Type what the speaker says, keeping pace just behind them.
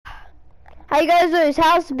Hey guys, Lewis,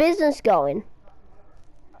 how's the business going?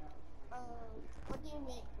 What do you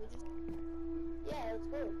mean? Yeah, it's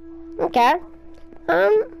good. Okay.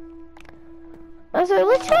 So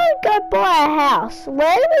let's try and go buy a house.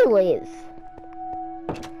 Where do we live?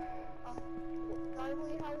 Currently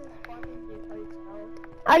have an apartment in the hotel.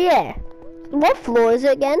 Oh yeah. What floor is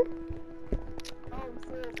it again?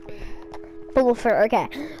 Full of fruit, okay.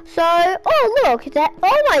 So, oh look, that,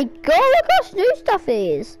 oh my god, look how new stuff it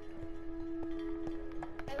is.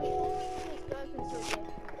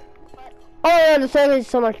 Oh yeah, the circle is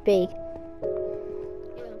so much big.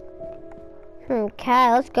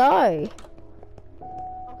 Okay, let's go.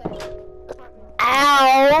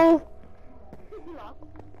 Ow!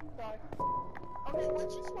 Okay,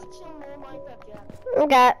 let's just watch some more Minecraft, yeah.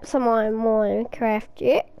 Okay, some more Minecraft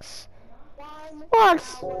Jacks. What?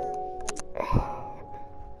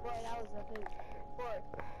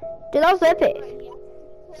 Dude, that was epic.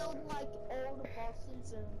 Killed like all the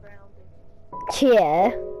bosses and drowned it.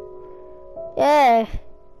 Yeah. Yeah.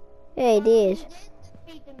 Yeah, he did.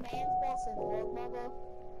 He did defeat the man's boss and World Mother.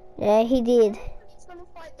 Yeah, he did. He's gonna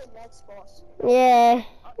fight the next boss. Yeah.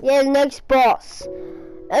 Yeah, the next boss.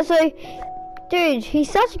 And so, dude, he's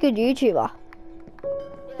such a good YouTuber.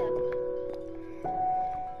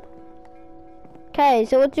 Okay,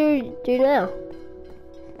 so what do we do now?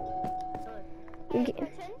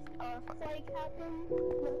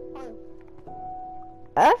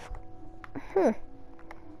 Earth? Hmm.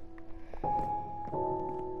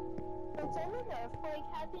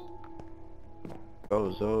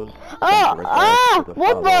 Gozos.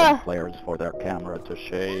 What the? Players for their camera to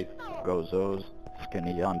shave. Gozos.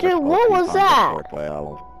 Skinny Dude, what was that?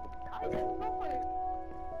 Breaking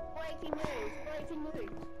news.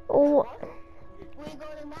 Oh. We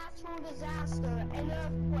got a natural disaster, an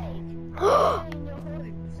earthquake. In your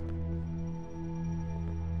homes.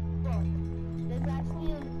 Look, there's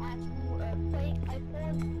actually an actual earthquake. I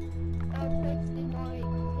thought earthquakes did not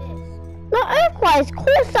exist. Not earthquakes, of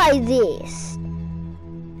course they exist.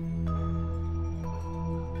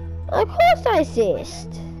 Of course they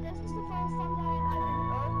exist. This is the first time that I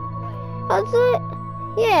had an earthquake. That's it?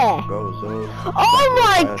 Yeah. Gozos. Oh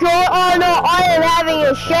my god, oh no, I am having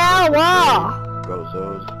a shower.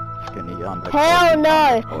 Gozos. Skinny Hell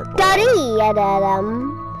no. Daddy, da-dum.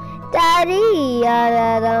 Daddy,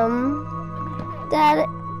 da-dum.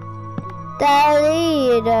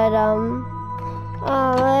 Daddy, da-dum.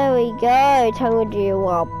 Oh, there we go. Time to do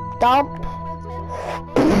a dump.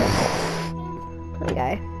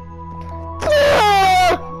 Okay.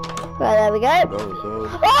 Right, there we go.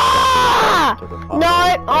 Ah! No,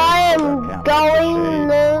 I am going.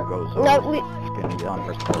 No, Skinny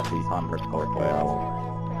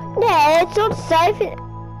 _P_12. Yeah, it's not safe.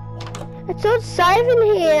 It's not safe in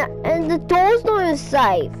here, and the door's not even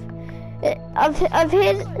safe. I've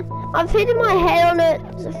hit my head on it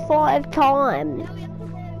 5 times.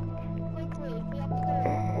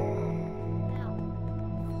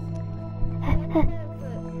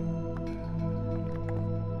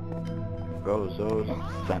 Gozos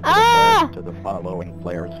sent to the following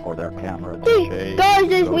players for their camera to shave.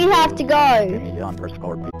 Guys, we have to go. Skinny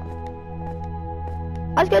 _P.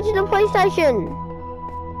 Let's go to the PlayStation.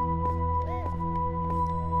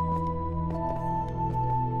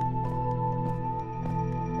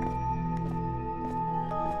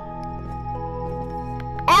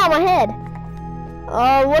 Ow, my head.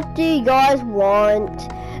 What do you guys want?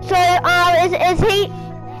 So, is he?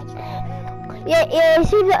 Yeah, it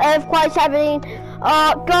seems the earthquake's happening.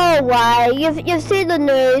 Go away. You've seen the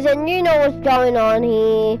news and you know what's going on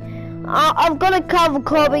here. I've got a cover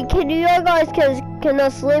copy. Can you guys can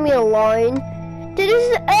just leave me alone? Dude, this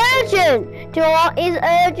is urgent. Do you know what is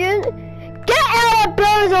urgent? Get out of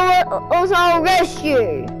buildings or else I'll arrest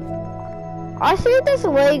you. I think that's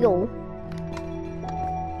illegal.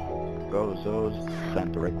 Gozos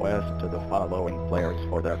sent a request to the following players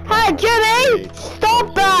for their Hey Jimmy!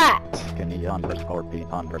 Stop that! Skinny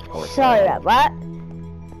 _P_. Sorry about that.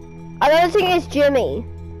 I don't think it's Jimmy.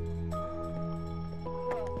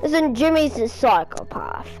 Listen, Jimmy's a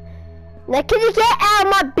psychopath. Now can you get out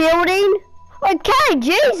of my building? Okay,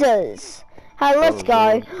 Jesus! Hey, let's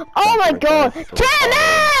go. Oh my god!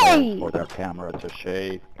 Jimmy! For their camera to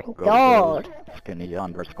shave. God. Skinny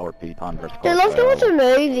 _P_. Dude, let's go watch a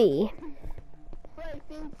movie.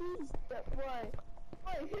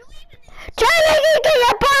 Jimmy, get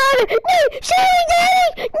your bomb! No! Shooting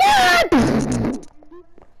Daddy! No!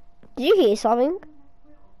 Did you hear something?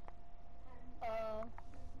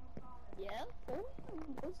 Yeah?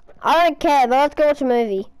 I don't care, but let's go watch a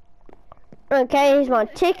movie. Okay, here's my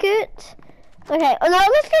ticket. Okay, oh no,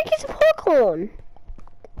 let's go get some popcorn.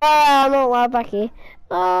 I'm not allowed back here.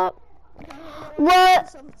 What?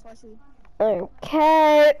 Something spicy.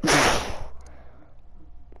 Okay.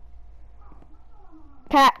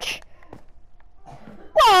 Catch.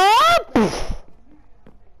 What? Wait,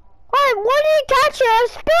 what did you catch it? I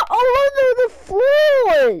spit all over the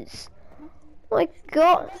floors. My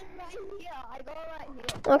God. Right here. I got it right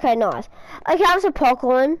here. Okay, nice. Okay, I'm a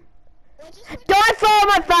popcorn. Well, just Don't fall on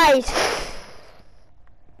my face.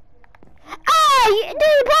 Ah, dude,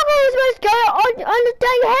 the popcorn was supposed to go on the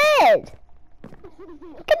dang head.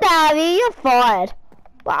 Get out of here, you're fired.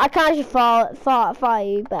 Well, I can't actually fire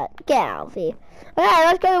you, but get out of here. Okay,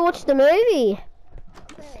 let's go watch the movie.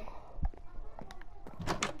 okay.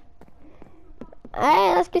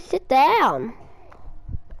 Hey, let's go sit down.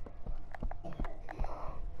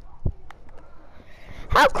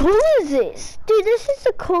 How cool is this? Dude, this is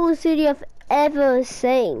the coolest city I've ever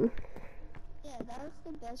seen. Yeah, that was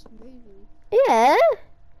the best movie. Yeah.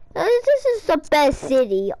 This is the best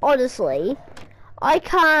city, honestly. I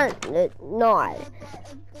can't deny.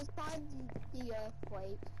 Besides the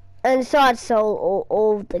earthquake. And besides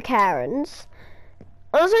all the Karens.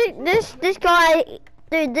 Honestly, this guy,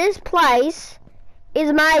 dude, this place is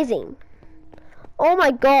amazing. Oh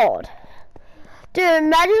my God. Dude,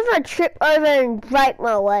 imagine if I trip over and break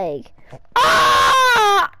my leg.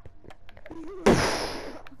 Ah!